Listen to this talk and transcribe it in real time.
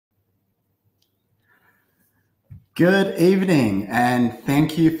Good evening, and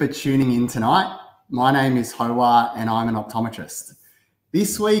thank you for tuning in tonight. My name is Ho Wah, and I'm an optometrist.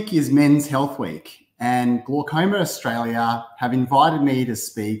 This week is Men's Health Week, and Glaucoma Australia have invited me to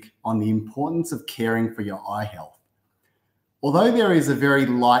speak on the importance of caring for your eye health. Although there is a very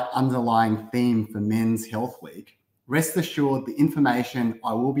light underlying theme for Men's Health Week, rest assured the information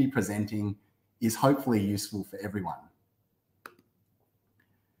I will be presenting is hopefully useful for everyone.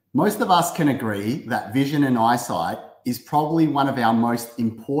 Most of us can agree that vision and eyesight is probably one of our most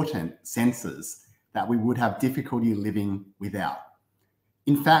important senses that we would have difficulty living without.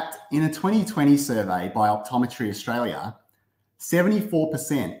 In fact, in a 2020 survey by Optometry Australia,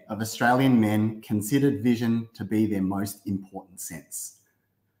 74% of Australian men considered vision to be their most important sense.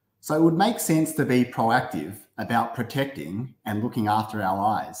 So it would make sense to be proactive about protecting and looking after our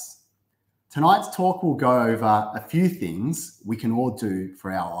eyes. Tonight's talk will go over a few things we can all do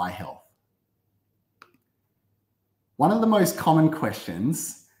for our eye health. One of the most common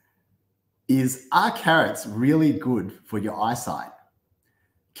questions is, are carrots really good for your eyesight?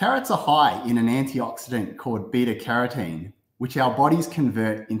 Carrots are high in an antioxidant called beta-carotene, which our bodies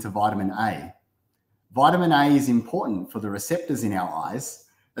convert into vitamin A. Vitamin A is important for the receptors in our eyes,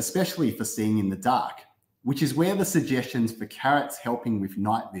 especially for seeing in the dark, which is where the suggestions for carrots helping with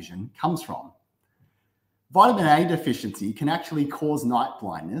night vision comes from. Vitamin A deficiency can actually cause night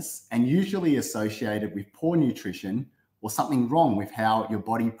blindness and usually associated with poor nutrition or something wrong with how your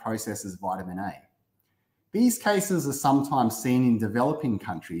body processes vitamin A. These cases are sometimes seen in developing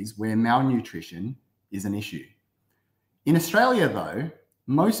countries where malnutrition is an issue. In Australia, though,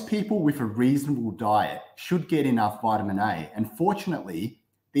 most people with a reasonable diet should get enough vitamin A, and fortunately,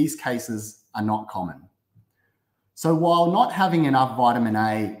 these cases are not common. So while not having enough vitamin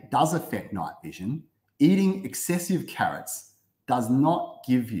A does affect night vision, eating excessive carrots does not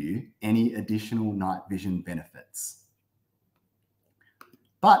give you any additional night vision benefits.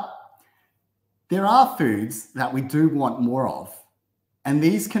 But there are foods that we do want more of, and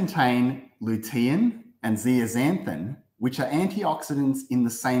these contain lutein and zeaxanthin, which are antioxidants in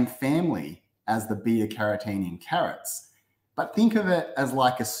the same family as the beta-carotene in carrots, but think of it as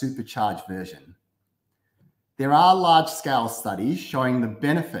like a supercharged version. There are large-scale studies showing the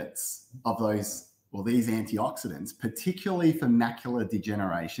benefits of these antioxidants, particularly for macular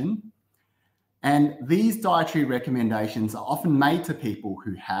degeneration. And these dietary recommendations are often made to people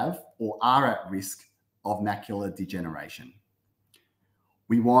who have or are at risk of macular degeneration.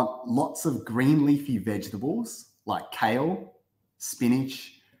 We want lots of green leafy vegetables like kale,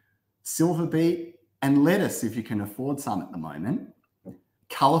 spinach, silver beet, and lettuce if you can afford some at the moment.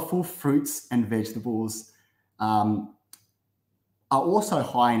 Colourful fruits and vegetables are also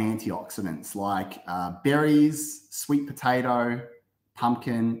high in antioxidants like berries, sweet potato,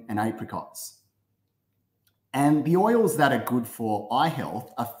 pumpkin, and apricots. And the oils that are good for eye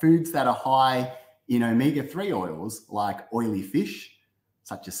health are foods that are high in omega-3 oils like oily fish,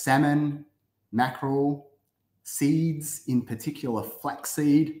 such as salmon, mackerel, seeds, in particular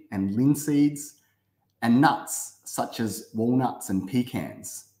flaxseed and linseeds, and nuts such as walnuts and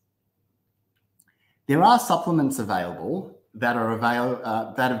pecans. There are supplements available that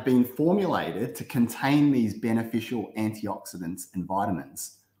have been formulated to contain these beneficial antioxidants and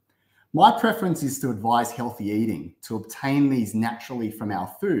vitamins. My preference is to advise healthy eating to obtain these naturally from our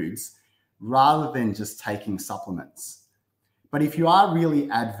foods rather than just taking supplements. But if you are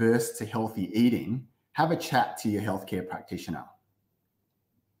really adverse to healthy eating, have a chat to your healthcare practitioner.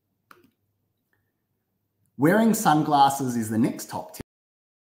 Wearing sunglasses is the next top tip.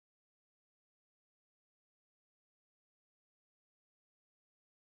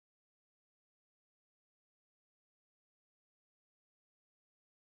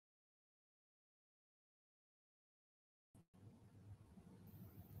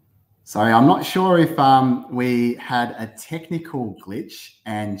 Sorry, I'm not sure if we had a technical glitch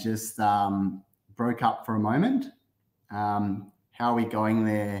and just broke up for a moment. How are we going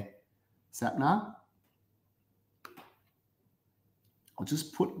there, Sapna? I'll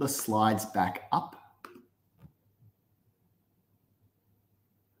just put the slides back up.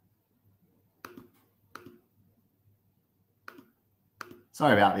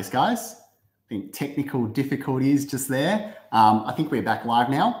 Sorry about this, guys. I think technical difficulties just there. I think we're back live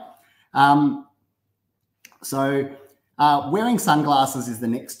now. Wearing sunglasses is the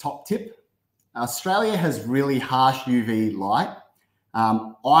next top tip. Australia has really harsh UV light.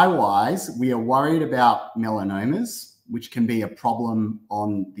 Eye-wise, we are worried about melanomas, which can be a problem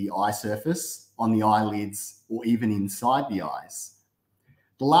on the eye surface, on the eyelids, or even inside the eyes.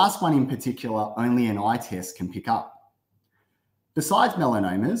 The last one in particular, only an eye test can pick up. Besides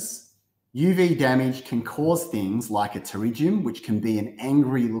melanomas, UV damage can cause things like a pterygium, which can be an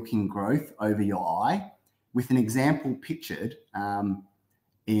angry looking growth over your eye, with an example pictured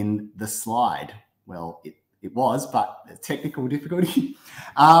in the slide. Well, it was, but technical difficulty.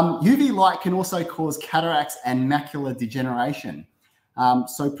 UV light can also cause cataracts and macular degeneration.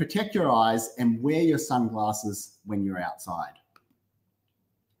 So protect your eyes and wear your sunglasses when you're outside.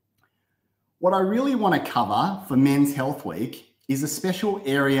 What I really want to cover for Men's Health Week is a special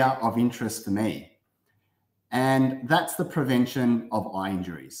area of interest for me, and that's the prevention of eye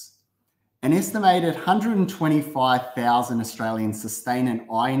injuries. An estimated 125,000 Australians sustain an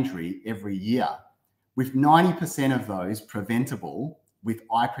eye injury every year, with 90% of those preventable with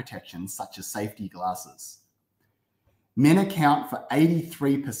eye protection such as safety glasses. Men account for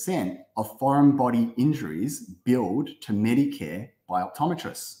 83% of foreign body injuries billed to Medicare by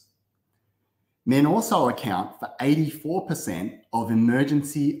optometrists. Men also account for 84% of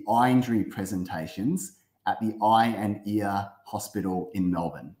emergency eye injury presentations at the Eye and Ear Hospital in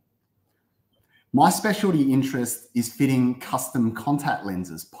Melbourne. My specialty interest is fitting custom contact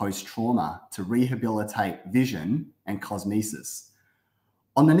lenses post-trauma to rehabilitate vision and cosmesis.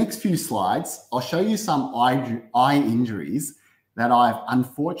 On the next few slides, I'll show you some eye injuries that I've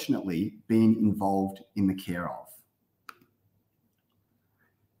unfortunately been involved in the care of.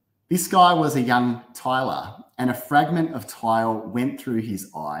 This guy was a young tiler, and a fragment of tile went through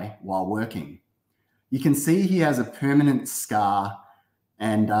his eye while working. You can see he has a permanent scar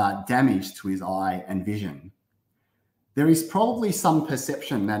and damage to his eye and vision. There is probably some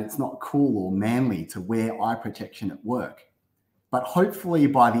perception that it's not cool or manly to wear eye protection at work, but hopefully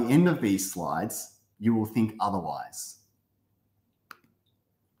by the end of these slides, you will think otherwise.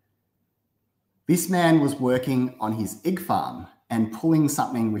 This man was working on his egg farm and pulling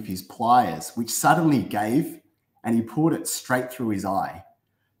something with his pliers, which suddenly gave, and he pulled it straight through his eye.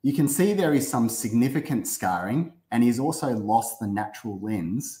 You can see there is some significant scarring, and he's also lost the natural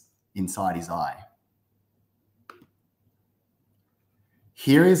lens inside his eye.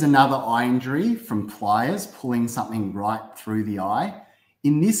 Here is another eye injury from pliers pulling something right through the eye.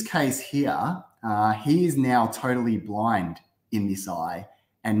 In this case here, he is now totally blind in this eye,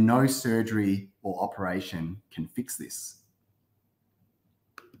 and no surgery or operation can fix this.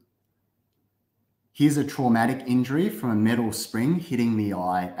 Here's a traumatic injury from a metal spring hitting the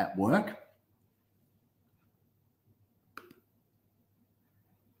eye at work.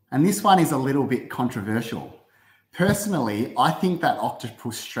 And this one is a little bit controversial. Personally, I think that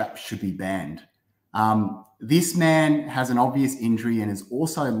octopus strap should be banned. This man has an obvious injury and has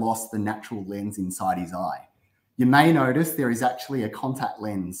also lost the natural lens inside his eye. You may notice there is actually a contact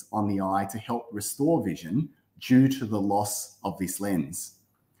lens on the eye to help restore vision due to the loss of this lens.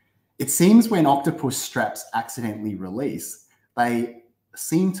 It seems when octopus straps accidentally release, they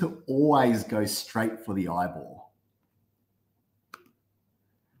seem to always go straight for the eyeball.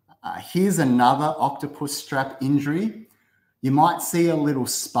 Here's another octopus strap injury. You might see a little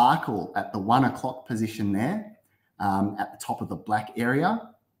sparkle at the 1 o'clock position there, at the top of the black area.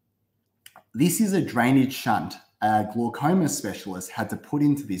 This is a drainage shunt a glaucoma specialist had to put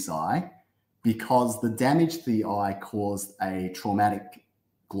into this eye because the damage to the eye caused a traumatic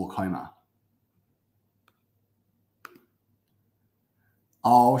glaucoma.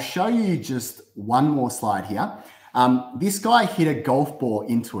 I'll show you just one more slide here. This guy hit a golf ball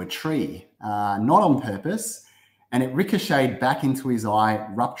into a tree, not on purpose, and it ricocheted back into his eye,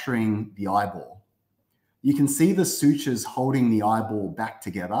 rupturing the eyeball. You can see the sutures holding the eyeball back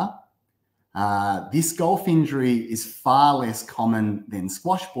together. This golf injury is far less common than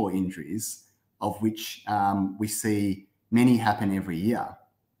squash ball injuries, of which we see many happen every year.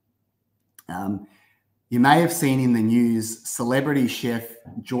 You may have seen in the news, celebrity chef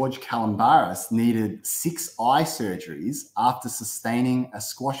George Kalambaris needed 6 eye surgeries after sustaining a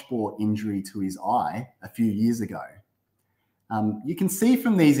squash ball injury to his eye a few years ago. You can see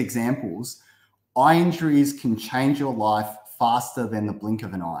from these examples, eye injuries can change your life faster than the blink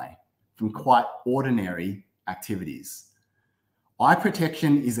of an eye from quite ordinary activities. Eye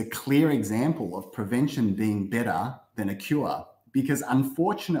protection is a clear example of prevention being better than a cure, because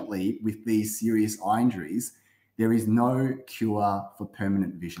unfortunately, with these serious eye injuries, there is no cure for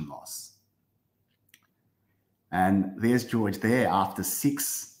permanent vision loss. And there's George there after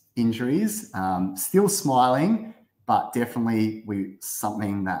 6 injuries, still smiling, but definitely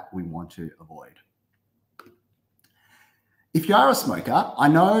something that we want to avoid. If you are a smoker, I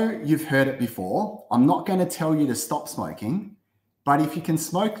know you've heard it before. I'm not going to tell you to stop smoking, but if you can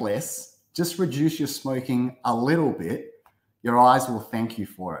smoke less, just reduce your smoking a little bit. Your eyes will thank you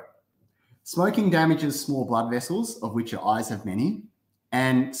for it. Smoking damages small blood vessels, of which your eyes have many.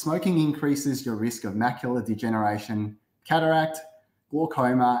 And smoking increases your risk of macular degeneration, cataract,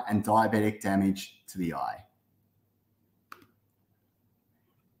 glaucoma, and diabetic damage to the eye.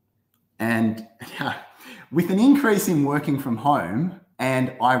 And with an increase in working from home,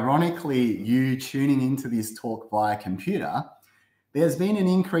 and ironically, you tuning into this talk via computer, there's been an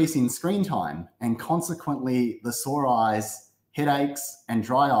increase in screen time and consequently the sore eyes, headaches, and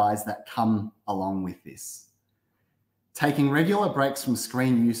dry eyes that come along with this. Taking regular breaks from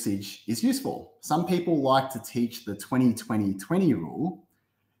screen usage is useful. Some people like to teach the 20-20-20 rule,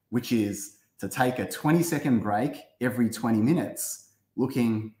 which is to take a 20-second break every 20 minutes,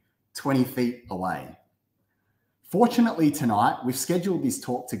 looking 20 feet away. Fortunately tonight, we've scheduled this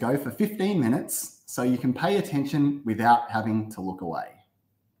talk to go for 15 minutes so you can pay attention without having to look away.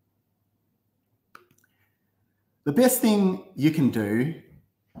 The best thing you can do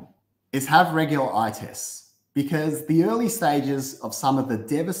is have regular eye tests, because the early stages of some of the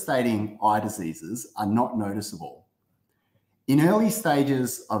devastating eye diseases are not noticeable. In early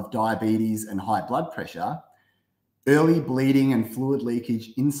stages of diabetes and high blood pressure, early bleeding and fluid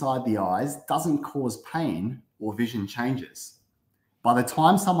leakage inside the eyes doesn't cause pain or vision changes. By the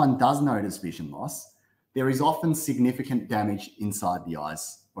time someone does notice vision loss, there is often significant damage inside the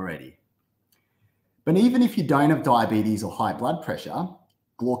eyes already. But even if you don't have diabetes or high blood pressure,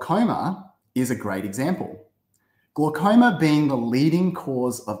 glaucoma is a great example. Glaucoma being the leading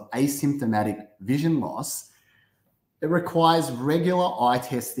cause of asymptomatic vision loss, it requires regular eye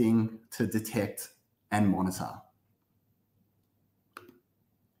testing to detect and monitor.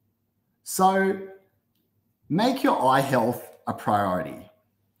 So make your eye health a priority.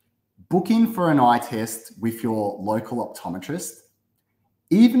 Book in for an eye test with your local optometrist,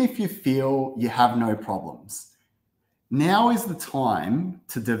 even if you feel you have no problems. Now is the time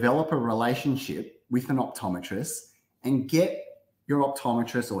to develop a relationship with an optometrist and get your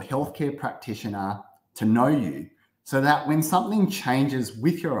optometrist or healthcare practitioner to know you so that when something changes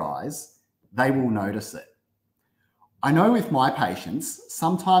with your eyes, they will notice it. I know with my patients,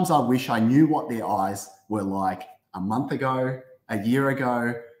 sometimes I wish I knew what their eyes were like a month ago, a year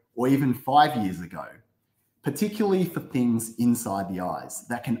ago, or even 5 years ago, particularly for things inside the eyes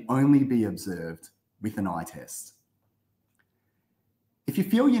that can only be observed with an eye test. If you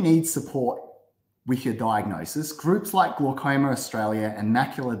feel you need support with your diagnosis, groups like Glaucoma Australia and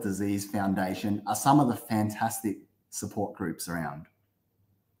Macular Disease Foundation are some of the fantastic support groups around.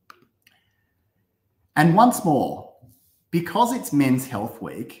 And once more, because it's Men's Health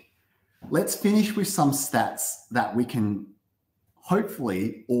Week, let's finish with some stats that we can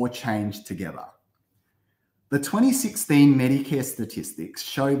hopefully all change together. The 2016 Medicare statistics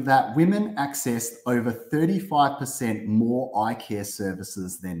showed that women accessed over 35% more eye care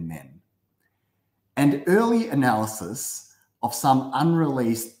services than men. And early analysis of some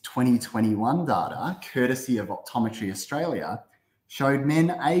unreleased 2021 data, courtesy of Optometry Australia, showed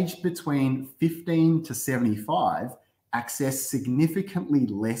men aged between 15 to 75 access significantly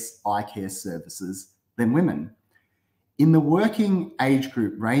less eye care services than women. In the working age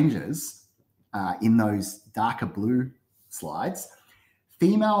group ranges, in those darker blue slides,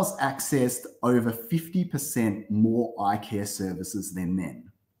 females accessed over 50% more eye care services than men.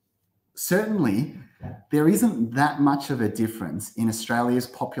 Certainly, there isn't that much of a difference in Australia's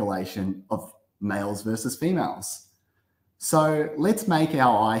population of males versus females. So let's make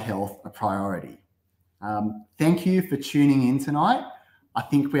our eye health a priority. Thank you for tuning in tonight. I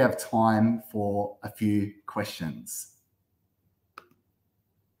think we have time for a few questions.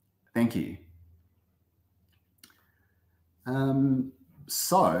 Thank you.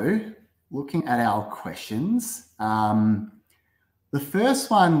 So looking at our questions, the first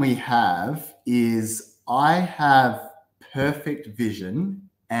one we have is, I have perfect vision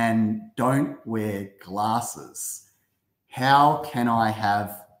and don't wear glasses. How can I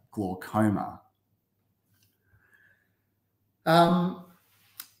have glaucoma?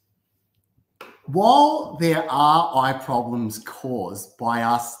 While there are eye problems caused by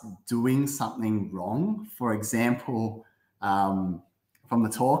us doing something wrong, for example, from the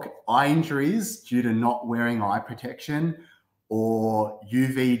talk, eye injuries due to not wearing eye protection, or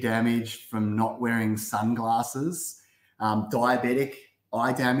UV damage from not wearing sunglasses, diabetic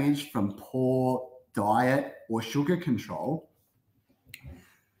eye damage from poor diet or sugar control.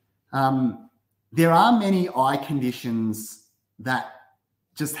 There are many eye conditions that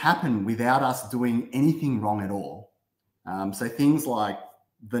just happen without us doing anything wrong at all. So things like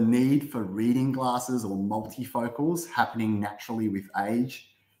the need for reading glasses or multifocals happening naturally with age,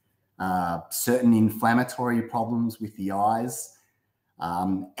 certain inflammatory problems with the eyes,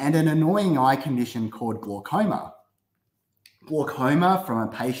 and an annoying eye condition called glaucoma. Glaucoma, from a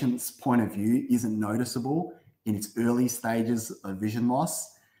patient's point of view, isn't noticeable in its early stages of vision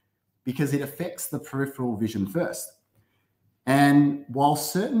loss because it affects the peripheral vision first. And while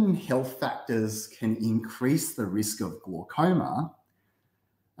certain health factors can increase the risk of glaucoma,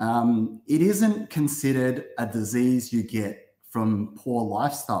 it isn't considered a disease you get from poor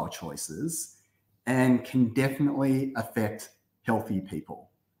lifestyle choices and can definitely affect healthy people.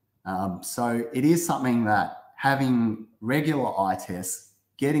 So it is something that having regular eye tests,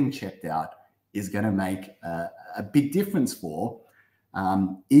 getting checked out, is going to make a big difference for,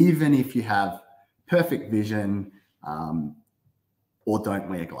 even if you have perfect vision or don't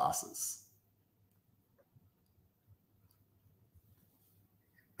wear glasses.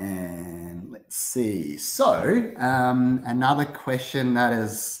 And let's see. So another question that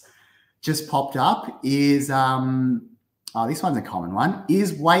has just popped up is, this one's a common one.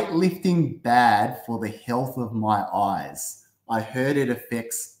 Is weightlifting bad for the health of my eyes? I heard it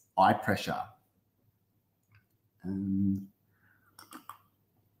affects eye pressure.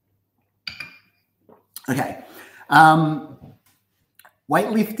 Okay.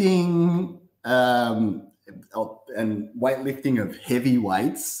 Weightlifting and weightlifting of heavy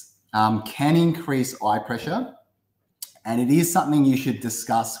weights can increase eye pressure, and it is something you should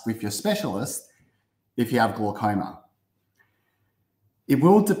discuss with your specialist if you have glaucoma. It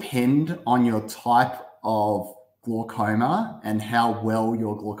will depend on your type of glaucoma and how well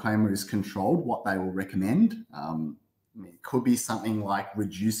your glaucoma is controlled, what they will recommend. It could be something like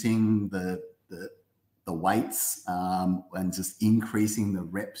reducing the weights and just increasing the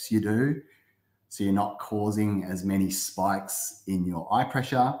reps you do, so you're not causing as many spikes in your eye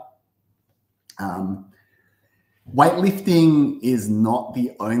pressure. Weightlifting is not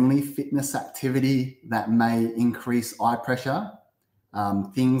the only fitness activity that may increase eye pressure.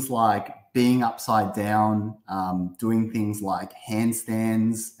 Things like being upside down, doing things like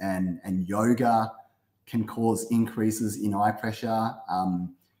handstands and yoga can cause increases in eye pressure.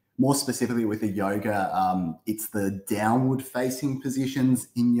 More specifically with the yoga, it's the downward facing positions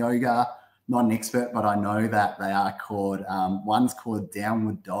in yoga. Not an expert, but I know that they are called, one's called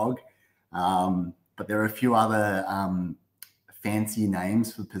downward dog, but there are a few other fancy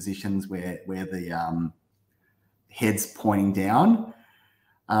names for positions where the head's pointing down.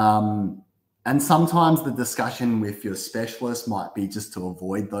 And sometimes the discussion with your specialist might be just to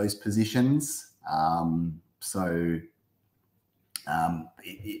avoid those positions.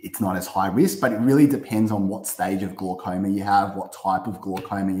 It's not as high risk, but it really depends on what stage of glaucoma you have, what type of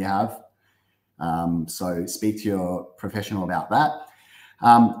glaucoma you have. So speak to your professional about that.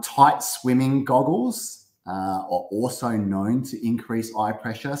 Tight swimming goggles are also known to increase eye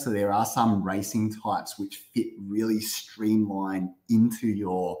pressure. So there are some racing types which fit really streamlined into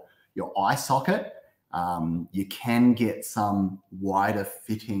your eye socket. You can get some wider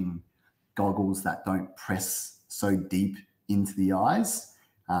fitting goggles that don't press so deep into the eyes.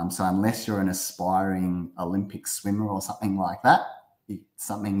 So unless you're an aspiring Olympic swimmer or something like that, it's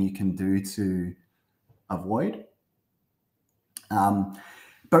something you can do to avoid.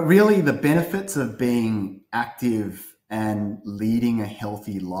 But really the benefits of being active and leading a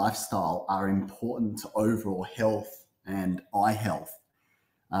healthy lifestyle are important to overall health and eye health.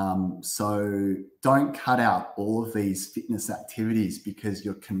 So don't cut out all of these fitness activities because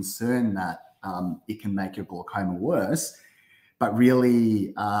you're concerned that it can make your glaucoma worse, but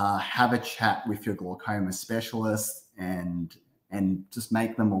really have a chat with your glaucoma specialist and just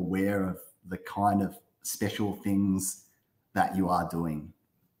make them aware of the kind of special things that you are doing.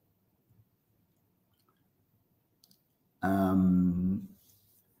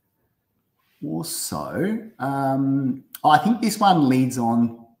 I think this one leads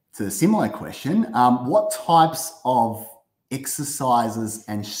on to a similar question. What types of exercises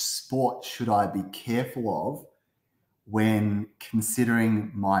and sport should I be careful of when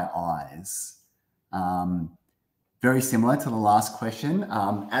considering my eyes? Very similar to the last question.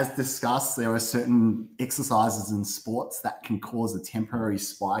 As discussed, there are certain exercises and sports that can cause a temporary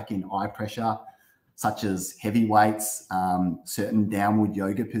spike in eye pressure, such as heavy weights, certain downward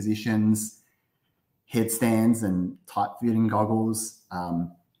yoga positions, headstands and tight fitting goggles.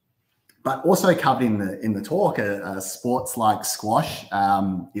 But also covered in the talk, sports like squash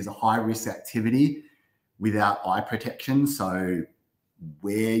is a high risk activity without eye protection. So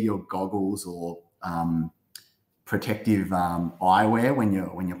wear your goggles or protective eyewear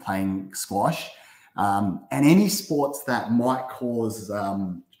when you're playing squash. And any sports that might cause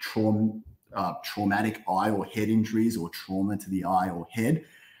traumatic eye or head injuries or trauma to the eye or head,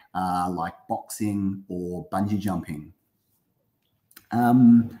 like boxing or bungee jumping.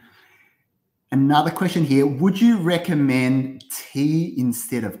 Another question here. Would you recommend tea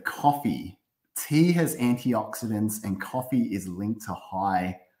instead of coffee? Tea has antioxidants and coffee is linked to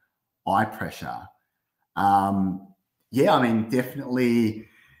high eye pressure. Yeah, I mean, definitely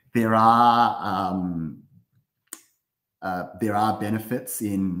there are benefits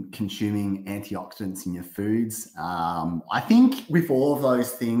in consuming antioxidants in your foods. I think with all of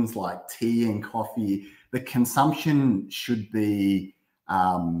those things like tea and coffee, the consumption should be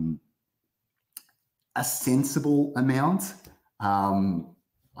a sensible amount.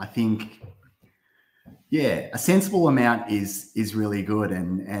 I think, yeah, a sensible amount is really good.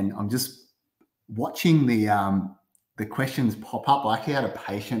 And I'm just watching the questions pop up. I actually had a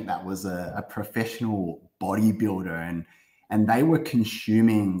patient that was a professional bodybuilder, and they were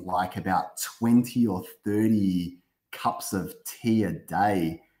consuming like about 20 or 30 cups of tea a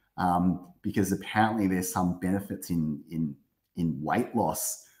day, because apparently there's some benefits in weight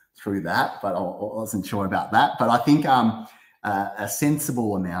loss through that, but I wasn't sure about that. But I think a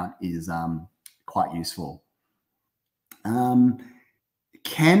sensible amount is quite useful.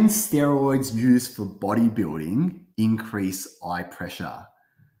 Can steroids used for bodybuilding increase eye pressure?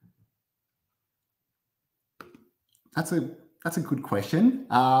 That's a good question.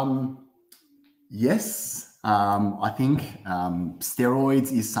 Yes, I think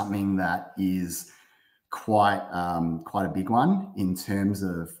steroids is something that is quite a big one in terms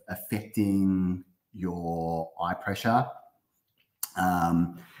of affecting your eye pressure.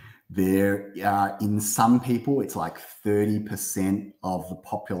 In some people, it's like 30% of the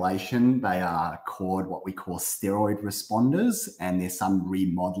population, they are called what we call steroid responders, and there's some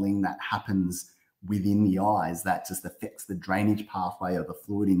remodeling that happens within the eyes that just affects the drainage pathway of the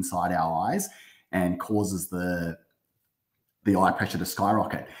fluid inside our eyes and causes the eye pressure to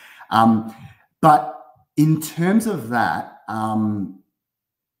skyrocket. But in terms of that,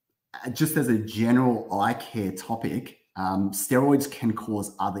 just as a general eye care topic, steroids can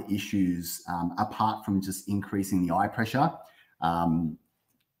cause other issues apart from just increasing the eye pressure.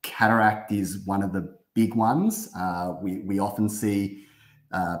 Cataract is one of the big ones. We often see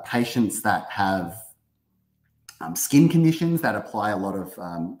patients that have skin conditions that apply a lot of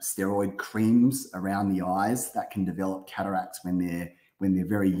steroid creams around the eyes that can develop cataracts when they're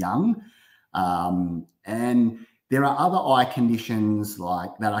very young. And there are other eye conditions like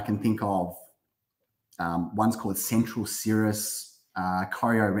that I can think of. One's called central serous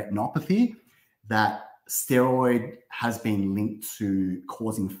chorioretinopathy, that steroid has been linked to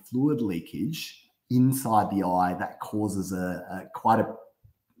causing fluid leakage inside the eye that causes quite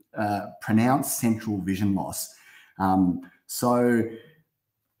a pronounced central vision loss. So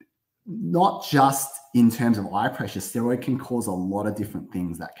not just in terms of eye pressure, steroid can cause a lot of different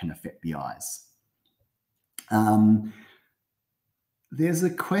things that can affect the eyes. There's a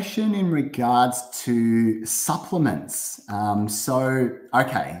question in regards to supplements. So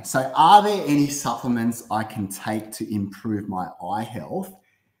are there any supplements I can take to improve my eye health?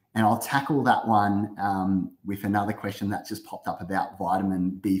 And I'll tackle that one with another question that just popped up about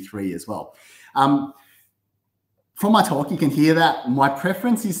vitamin B3 as well. From my talk, you can hear that my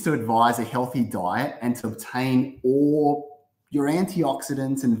preference is to advise a healthy diet and to obtain all your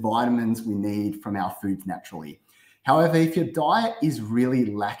antioxidants and vitamins we need from our foods naturally. However, if your diet is really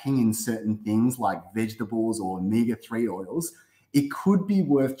lacking in certain things like vegetables or omega-3 oils, it could be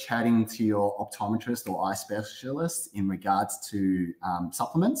worth chatting to your optometrist or eye specialist in regards to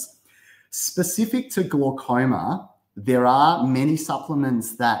supplements. Specific to glaucoma, there are many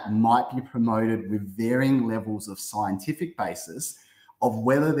supplements that might be promoted with varying levels of scientific basis of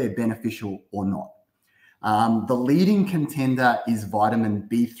whether they're beneficial or not. The leading contender is vitamin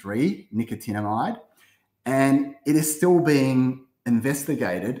B3, nicotinamide, and it is still being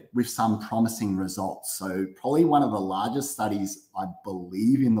investigated with some promising results. So probably one of the largest studies, I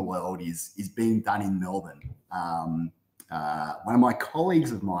believe, in the world is being done in Melbourne. One of my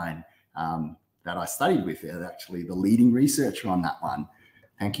colleagues of mine that I studied with is actually the leading researcher on that one.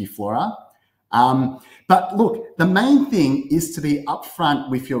 Thank you, Flora. But look, the main thing is to be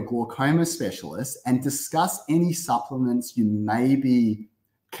upfront with your glaucoma specialist and discuss any supplements you may be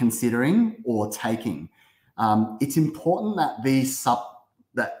considering or taking. It's important that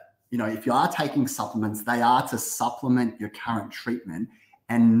if you are taking supplements, they are to supplement your current treatment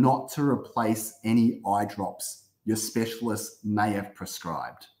and not to replace any eye drops your specialist may have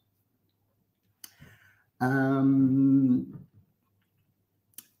prescribed.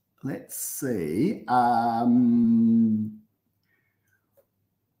 Let's see.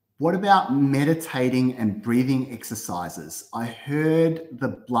 What about meditating and breathing exercises? I heard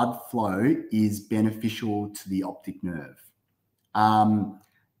the blood flow is beneficial to the optic nerve.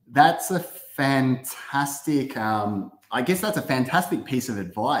 that's a fantastic, I guess that's a fantastic piece of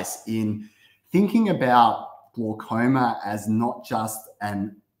advice in thinking about glaucoma as not just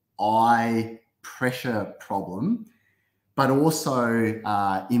an eye pressure problem, but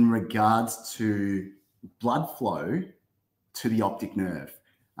also in regards to blood flow to the optic nerve.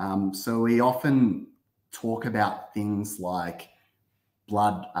 So we often talk about things like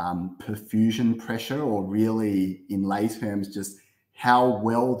blood perfusion pressure, or really in lay terms, just how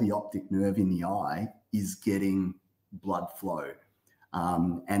well the optic nerve in the eye is getting blood flow.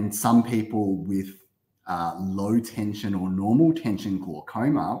 And some people with low tension or normal tension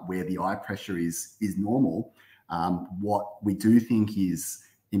glaucoma, where the eye pressure is normal, what we do think is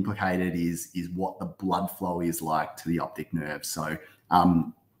implicated is what the blood flow is like to the optic nerve. So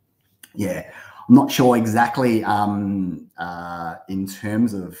yeah, I'm not sure exactly in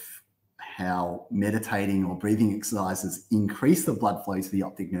terms of how meditating or breathing exercises increase the blood flow to the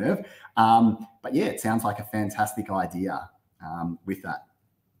optic nerve. But yeah, it sounds like a fantastic idea with that.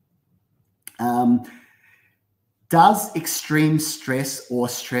 Does extreme stress or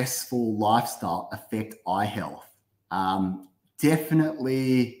stressful lifestyle affect eye health?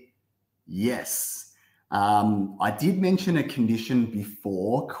 Definitely yes. I did mention a condition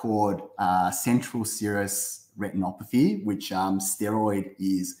before called central serous retinopathy, which steroid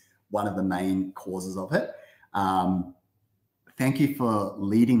is one of the main causes of it. Thank you for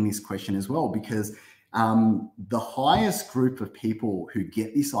leading this question as well, because the highest group of people who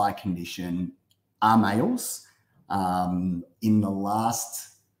get this eye condition are males. In the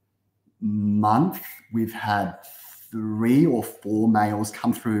last month, we've had 3 or 4 males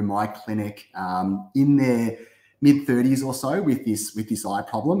come through my clinic in their mid-30s or so with this eye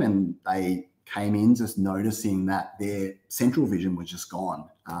problem, and they came in just noticing that their central vision was just gone.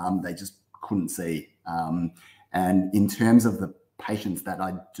 They just couldn't see. And in terms of the patients that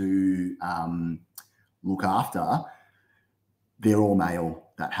I do look after, they're all male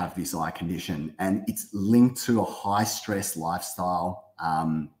that have this eye condition, and it's linked to a high stress lifestyle.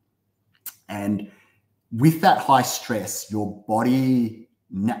 And with that high stress, your body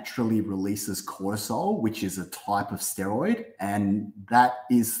naturally releases cortisol, which is a type of steroid, and that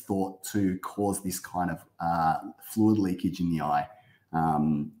is thought to cause this kind of fluid leakage in the eye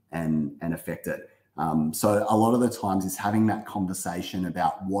and affect it. So a lot of the times it's having that conversation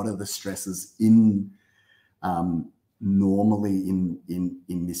about what are the stresses in normally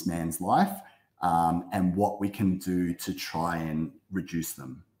in this man's life, and what we can do to try and reduce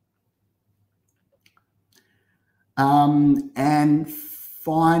them. And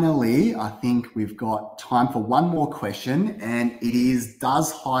finally, I think we've got time for one more question, and it is,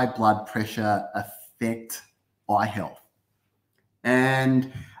 does high blood pressure affect eye health?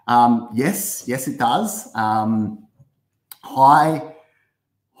 And yes, it does. High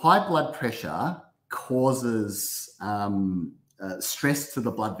blood pressure causes stress to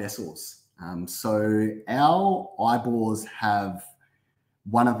the blood vessels. So our eyeballs have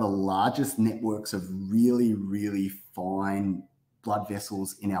one of the largest networks of really, really fine blood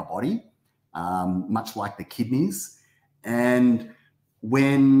vessels in our body, much like the kidneys. And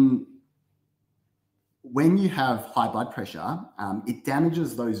when you have high blood pressure, it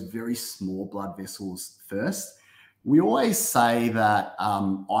damages those very small blood vessels first. We always say that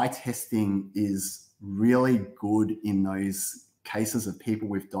eye testing is really good in those cases of people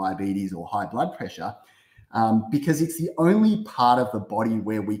with diabetes or high blood pressure, because it's the only part of the body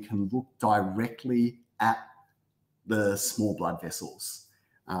where we can look directly at the small blood vessels.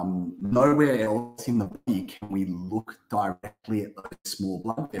 Nowhere else in the body can we look directly at those small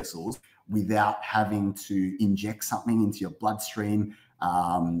blood vessels without having to inject something into your bloodstream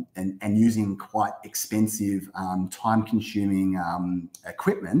and using quite expensive, time-consuming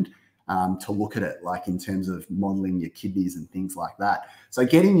equipment to look at it, like in terms of modeling your kidneys and things like that. So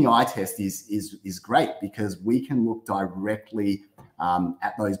getting the eye test is great, because we can look directly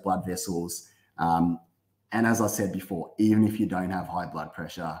at those blood vessels. And as I said before, even if you don't have high blood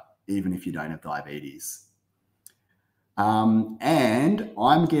pressure, even if you don't have diabetes. And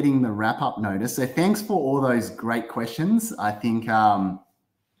I'm getting the wrap-up notice. So thanks for all those great questions. I think,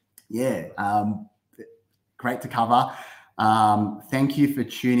 great to cover. Thank you for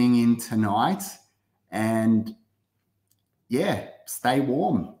tuning in tonight. And yeah, stay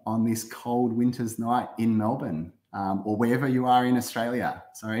warm on this cold winter's night in Melbourne, or wherever you are in Australia.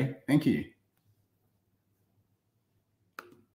 Sorry. Thank you.